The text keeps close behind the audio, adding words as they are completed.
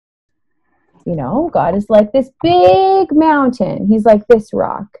God is like this big mountain. He's like this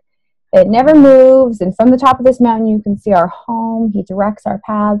rock. It never moves. And from the top of this mountain, you can see our home. He directs our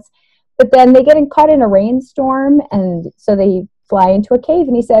paths. But then they get caught in a rainstorm. And so they fly into a cave.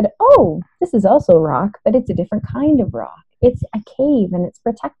 And he said, oh, this is also rock, but it's a different kind of rock. It's a cave and it's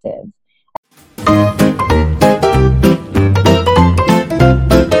protective.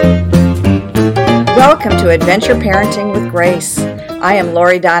 Welcome to Adventure Parenting with Grace. I am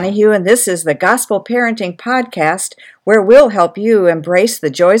Lori Donahue, and this is the Gospel Parenting Podcast, where we'll help you embrace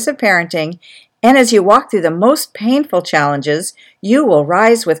the joys of parenting. And as you walk through the most painful challenges, you will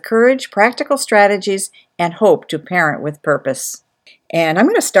rise with courage, practical strategies, and hope to parent with purpose. And I'm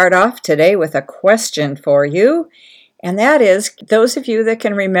going to start off today with a question for you. And that is, those of you that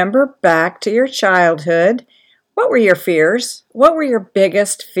can remember back to your childhood, what were your fears? What were your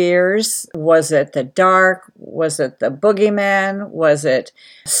biggest fears? Was it the dark? Was it the boogeyman? Was it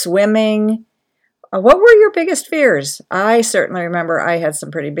swimming? What were your biggest fears? I certainly remember I had some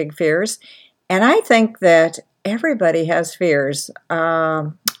pretty big fears. And I think that everybody has fears.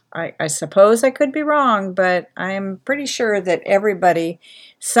 I suppose I could be wrong, but I'm pretty sure that everybody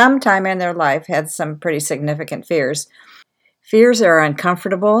sometime in their life had some pretty significant fears. Fears are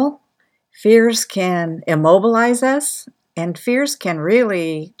uncomfortable. Fears can immobilize us, and fears can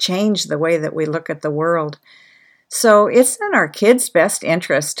really change the way that we look at the world. So it's in our kids' best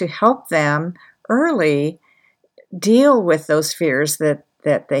interest to help them early deal with those fears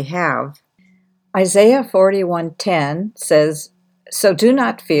that they have. Isaiah 41:10 says, "So do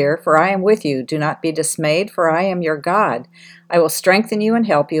not fear, for I am with you. Do not be dismayed, for I am your God. I will strengthen you and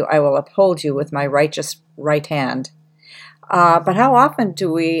help you. I will uphold you with my righteous right hand." But how often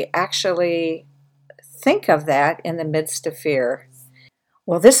do we actually think of that in the midst of fear?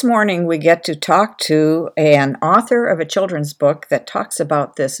 Well, this morning we get to talk to an author of a children's book that talks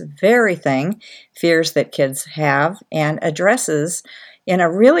about this very thing, fears that kids have, and addresses in a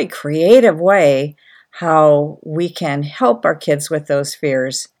really creative way how we can help our kids with those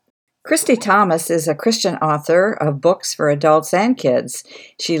fears. Christie Thomas is a Christian author of books for adults and kids.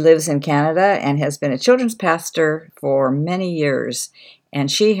 She lives in Canada and has been a children's pastor for many years, and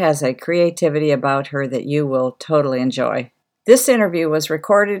she has a creativity about her that you will totally enjoy. This interview was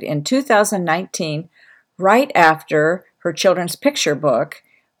recorded in 2019, right after her children's picture book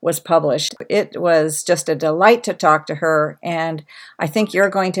was published. It was just a delight to talk to her, and I think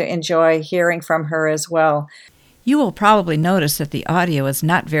you're going to enjoy hearing from her as well. You will probably notice that the audio is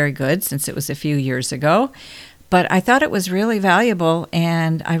not very good since it was a few years ago, but I thought it was really valuable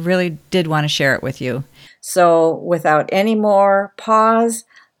and I really did want to share it with you. So without any more pause,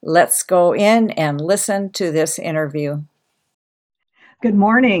 let's go in and listen to this interview. Good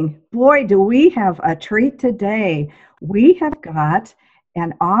morning. Boy, do we have a treat today. We have got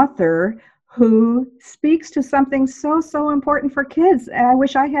an author who speaks to something so important for kids. I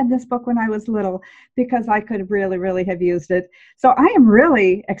wish I had this book when I was little because I could really have used it. So I am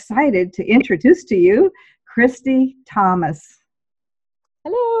really excited to introduce to you Christie Thomas.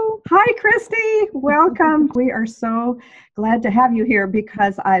 Hello. Hi, Christie. Welcome. We are so glad to have you here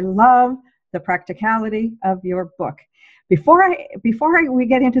because I love the practicality of your book. Before we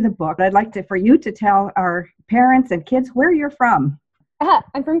get into the book, I'd like for you to tell our parents and kids where you're from.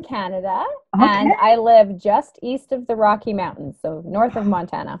 I'm from Canada, Okay. And I live just east of the Rocky Mountains, so north of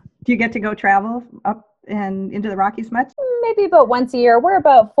Montana. Do you get to go travel up and into the Rockies much? Maybe about once a year. We're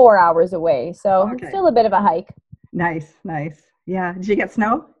about 4 hours away, so Okay. It's still a bit of a hike. Nice. Yeah. Did you get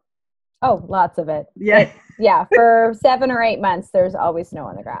snow? Oh, lots of it. Yeah. For 7 or 8 months, there's always snow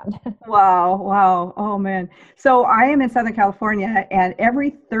on the ground. Wow. Oh, man. So I am in Southern California, and every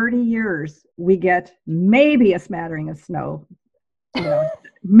 30 years, we get maybe a smattering of snow.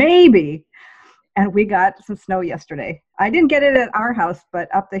 Maybe. And we got some snow yesterday. I didn't get it at our house,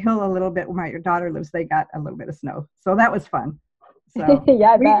 but up the hill a little bit where my daughter lives, they got a little bit of snow. So that was fun. So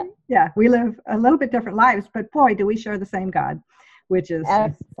Yeah, I bet. Yeah, we live a little bit different lives, but boy, do we share the same God, which is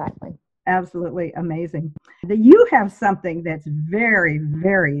Exactly. absolutely amazing. You have something that's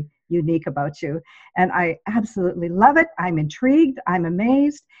very unique about you, and I absolutely love it. I'm intrigued. I'm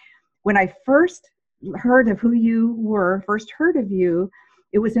amazed. When I first heard of you,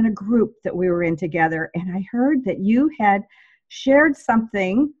 it was in a group that we were in together, and I heard that you had shared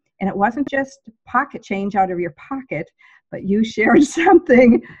something, and it wasn't just pocket change out of your pocket, but you shared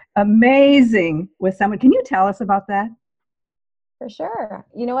something amazing with someone. Can you tell us about that? For sure.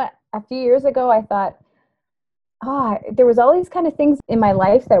 You know what? A few years ago, I thought, there was all these kind of things in my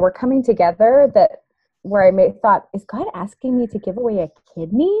life that were coming together where I thought, is God asking me to give away a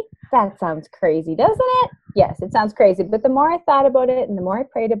kidney? That sounds crazy, doesn't it? Yes, it sounds crazy. But the more I thought about it and the more I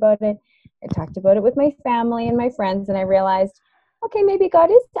prayed about it, I talked about it with my family and my friends, and I realized, okay, maybe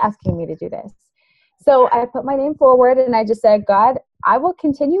God is asking me to do this. So I put my name forward and I just said, God, I will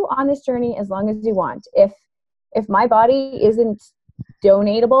continue on this journey as long as you want. If my body isn't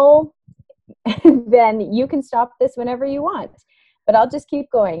donatable, then you can stop this whenever you want. But I'll just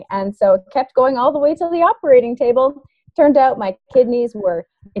keep going. And so it kept going all the way to the operating table. Turned out my kidneys were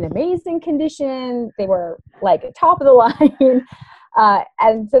in amazing condition. They were like top of the line.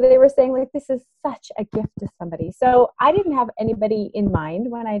 And so they were saying, like, this is such a gift to somebody. So I didn't have anybody in mind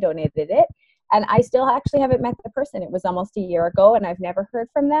when I donated it. And I still actually haven't met the person. It was almost a year ago and I've never heard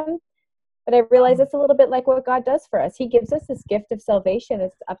from them. But I realize it's a little bit like what God does for us. He gives us this gift of salvation.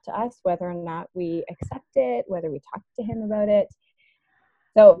 It's up to us whether or not we accept it, whether we talk to him about it.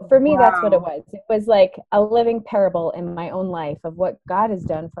 So for me, that's what it was. It was like a living parable in my own life of what God has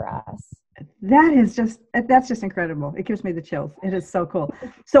done for us. That's just incredible. It gives me the chills. It is so cool.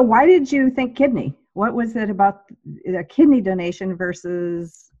 So why did you think kidney? What was it about a kidney donation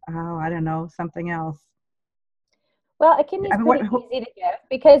versus, I don't know, something else? Well, a kidney is pretty easy to give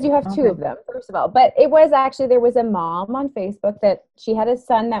because you have two of them, first of all. But it was actually, there was a mom on Facebook that she had a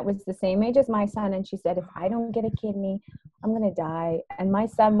son that was the same age as my son. And she said, if I don't get a kidney, I'm going to die. And my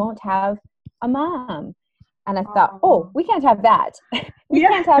son won't have a mom. And I thought, we can't have that. We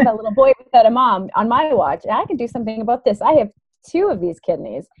can't have a little boy without a mom on my watch. And I can do something about this. I have two of these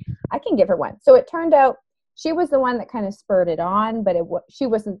kidneys. I can give her one. So it turned out she was the one that kind of spurred it on, but she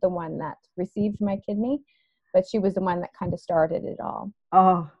wasn't the one that received my kidney. But she was the one that kind of started it all.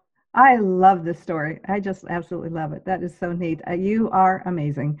 Oh, I love this story. I just absolutely love it. That is so neat. You are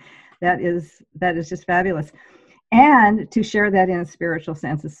amazing. That is just fabulous. And to share that in a spiritual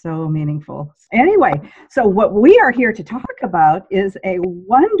sense is so meaningful. Anyway, so what we are here to talk about is a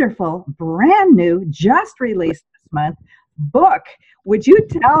wonderful, brand new, just released this month book. Would you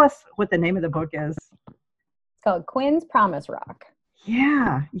tell us what the name of the book is? It's called Quinn's Promise Rock.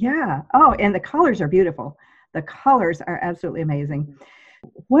 Yeah. Oh, and the colors are beautiful. The colors are absolutely amazing.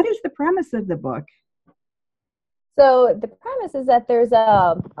 What is the premise of the book? So the premise is that there's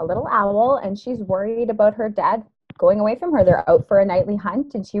a little owl and she's worried about her dad going away from her. They're out for a nightly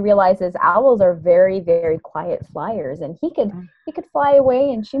hunt and she realizes owls are very, very quiet flyers and he could fly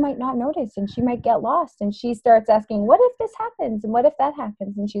away and she might not notice and she might get lost. And she starts asking, what if this happens? And what if that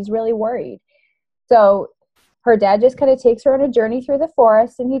happens? And she's really worried. So her dad just kind of takes her on a journey through the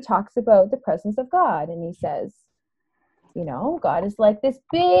forest and he talks about the presence of God. And he says, God is like this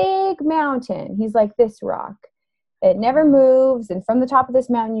big mountain. He's like this rock. It never moves. And from the top of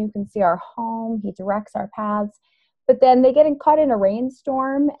this mountain, you can see our home. He directs our paths. But then they get caught in a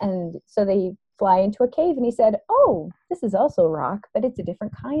rainstorm. And so they fly into a cave. And he said, oh, this is also a rock, but it's a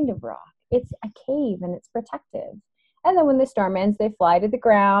different kind of rock. It's a cave and it's protective. And then when the storm ends, they fly to the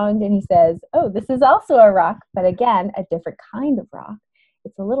ground and he says, oh, this is also a rock, but again, a different kind of rock.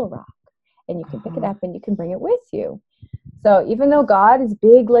 It's a little rock and you can pick it up and you can bring it with you. So even though God is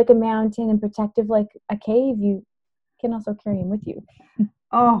big like a mountain and protective like a cave, you can also carry him with you.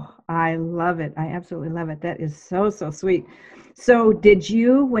 Oh, I love it. I absolutely love it. That is so, so sweet. So did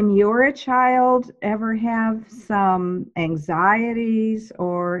you, when you were a child, ever have some anxieties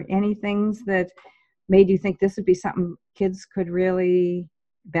or any things that made you think this would be something kids could really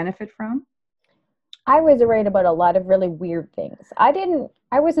benefit from? I was worried about a lot of really weird things.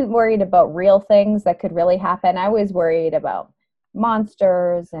 I wasn't worried about real things that could really happen. I was worried about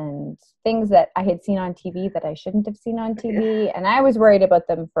monsters and things that I had seen on TV that I shouldn't have seen on TV. And I was worried about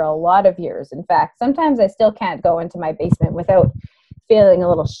them for a lot of years. In fact, sometimes I still can't go into my basement without feeling a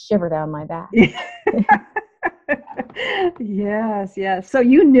little shiver down my back. Yes. So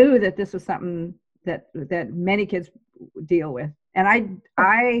you knew that this was something that many kids deal with. And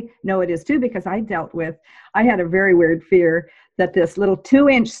I know it is too, because I had a very weird fear that this little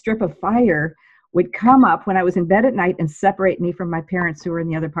 2-inch strip of fire would come up when I was in bed at night and separate me from my parents who were in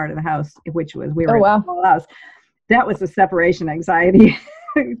the other part of the house, which was, we were in a small house. That was a separation anxiety.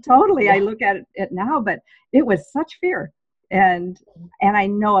 Totally. Yeah. I look at it now, but it was such fear. And I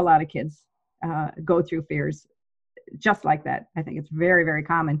know a lot of kids go through fears just like that. I think it's very, very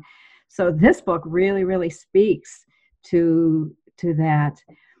common. So this book really, really speaks to that.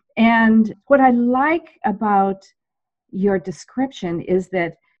 And what I like about your description is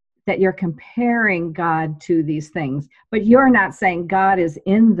that you're comparing God to these things, but you're not saying God is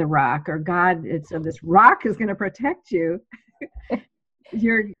in the rock or so this rock is going to protect you.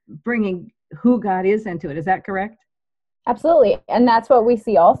 You're bringing who God is into it. Is that correct? Absolutely. And that's what we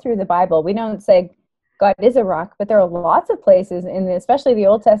see all through the Bible. We don't say God is a rock, but there are lots of places especially the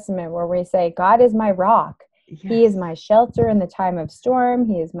Old Testament where we say, God is my rock. He is my shelter in the time of storm.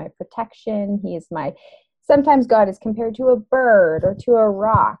 He is my protection. Sometimes God is compared to a bird or to a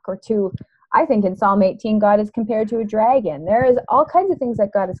rock or to, I think in Psalm 18, God is compared to a dragon. There is all kinds of things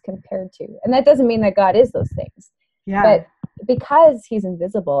that God is compared to. And that doesn't mean that God is those things. Yeah. But because he's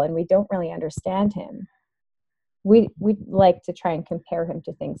invisible and we don't really understand him, we like to try and compare him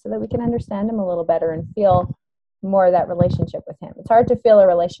to things so that we can understand him a little better and feel more of that relationship with him. It's hard to feel a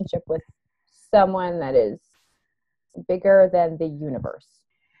relationship with someone that is bigger than the universe.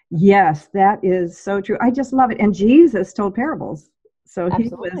 Yes, that is so true. I just love it. And Jesus told parables. So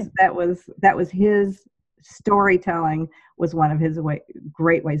that was his storytelling, was one of his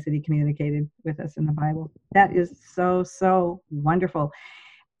great ways that he communicated with us in the Bible. That is so, so wonderful.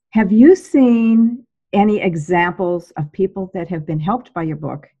 Have you seen any examples of people that have been helped by your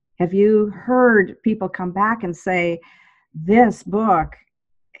book? Have you heard people come back and say, this book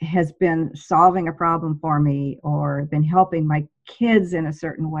has been solving a problem for me, or been helping my kids in a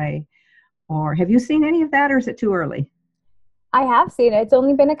certain way? Or have you seen any of that, or is it too early? I have seen it. It's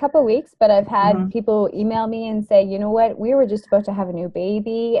only been a couple of weeks, but I've had people email me and say, you know what, we were just about to have a new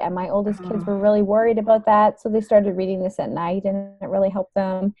baby and my oldest kids were really worried about that. So they started reading this at night and it really helped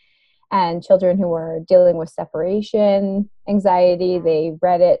them. And children who were dealing with separation anxiety, they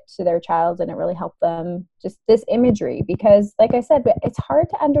read it to their child and it really helped them. Just this imagery, because like I said, it's hard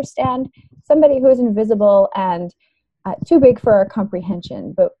to understand somebody who is invisible and too big for our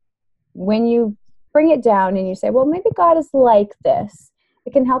comprehension. But when you bring it down and you say, well, maybe God is like this,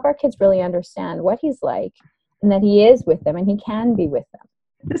 it can help our kids really understand what he's like and that he is with them and he can be with them.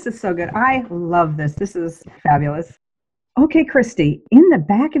 This is so good. I love this. This is fabulous. Okay, Christie, in the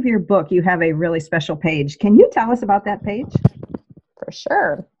back of your book, you have a really special page. Can you tell us about that page? For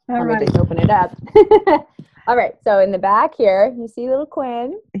sure. All right. Let me just open it up. All right. So in the back here, you see little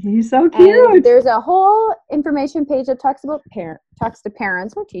Quinn. He's so cute. And there's a whole information page that talks to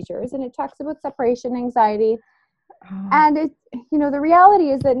parents or teachers, and it talks about separation anxiety. And it, the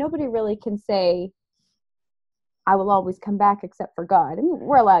reality is that nobody really can say, I will always come back except for God. I mean,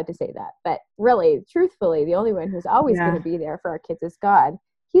 we're allowed to say that, but really, truthfully, the only one who's always going to be there for our kids is God.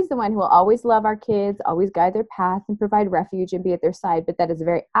 He's the one who will always love our kids, always guide their path and provide refuge and be at their side. But that is a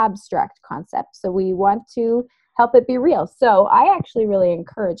very abstract concept. So we want to help it be real. So I actually really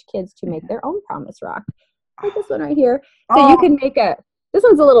encourage kids to make their own promise rock. Like this one right here. So you can make this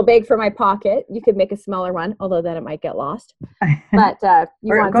one's a little big for my pocket. You could make a smaller one, although then it might get lost. But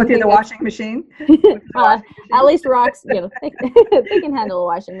you want go through the washing machine. At least rocks, they can handle a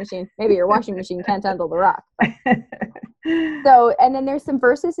washing machine. Maybe your washing machine can't handle the rock. So, and then there's some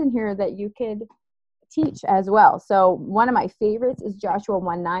verses in here that you could teach as well. So one of my favorites is Joshua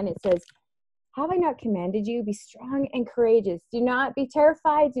 1:9. It says, have I not commanded you? Be strong and courageous. Do not be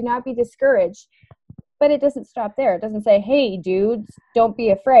terrified. Do not be discouraged. But it doesn't stop there. It doesn't say, hey, dudes, don't be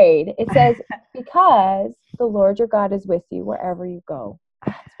afraid. It says, because the Lord your God is with you wherever you go.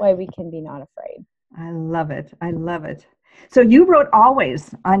 That's why we can be not afraid. I love it. I love it. So you wrote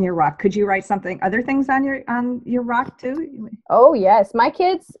always on your rock. Could you write other things on your rock too? Oh, yes. My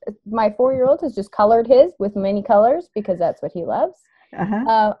 4-year-old has just colored his with many colors because that's what he loves.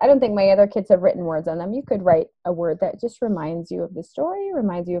 I don't think my other kids have written words on them. You could write a word that just reminds you of the story,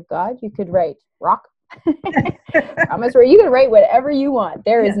 reminds you of God. You could write rock. Promise where you can write whatever you want.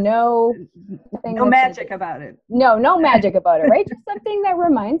 There is no magic about it. No magic about it, right? Just something that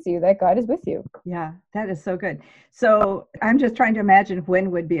reminds you that God is with you. Yeah, that is so good. So I'm just trying to imagine when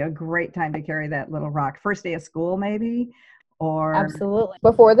would be a great time to carry that little rock. First day of school, maybe? Or absolutely.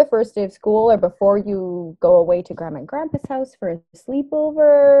 Before the first day of school, or before you go away to Grandma and Grandpa's house for a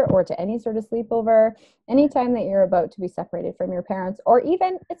sleepover, or to any sort of sleepover, anytime that you're about to be separated from your parents, or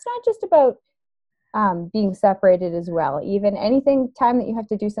even, it's not just about being separated as well. Even time that you have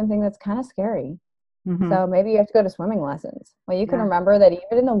to do something that's kind of scary. So maybe you have to go to swimming lessons. Well, you can remember that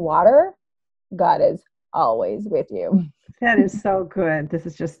even in the water, God is always with you. That is so good. This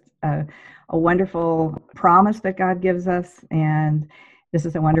is just a wonderful promise that God gives us. And this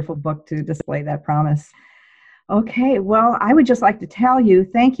is a wonderful book to display that promise. Okay, well, I would just like to tell you,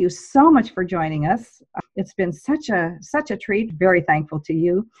 thank you so much for joining us. It's been such a treat. Very thankful to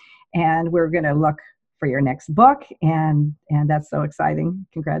you. And we're going to look for your next book. And that's so exciting.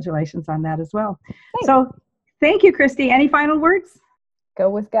 Congratulations on that as well. Thanks. So thank you, Christie. Any final words? Go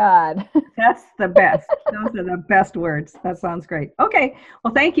with God. That's the best. Those are the best words. That sounds great. Okay.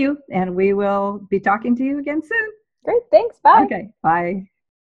 Well, thank you. And we will be talking to you again soon. Great. Thanks. Bye. Okay. Bye.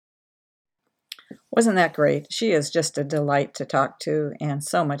 Wasn't that great? She is just a delight to talk to and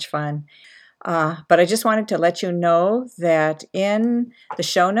so much fun. But I just wanted to let you know that in the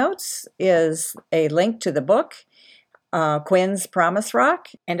show notes is a link to the book, Quinn's Promise Rock,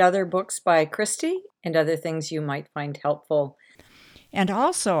 and other books by Christie, and other things you might find helpful. And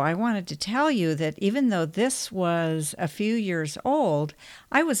also, I wanted to tell you that even though this was a few years old,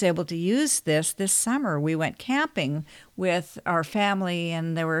 I was able to use this summer. We went camping with our family,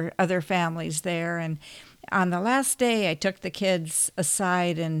 and there were other families there. And on the last day, I took the kids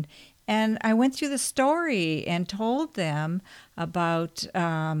aside and I went through the story and told them about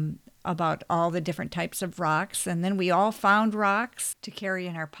all the different types of rocks. And then we all found rocks to carry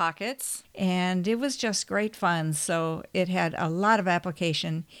in our pockets. And it was just great fun. So it had a lot of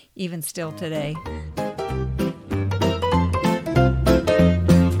application even still today.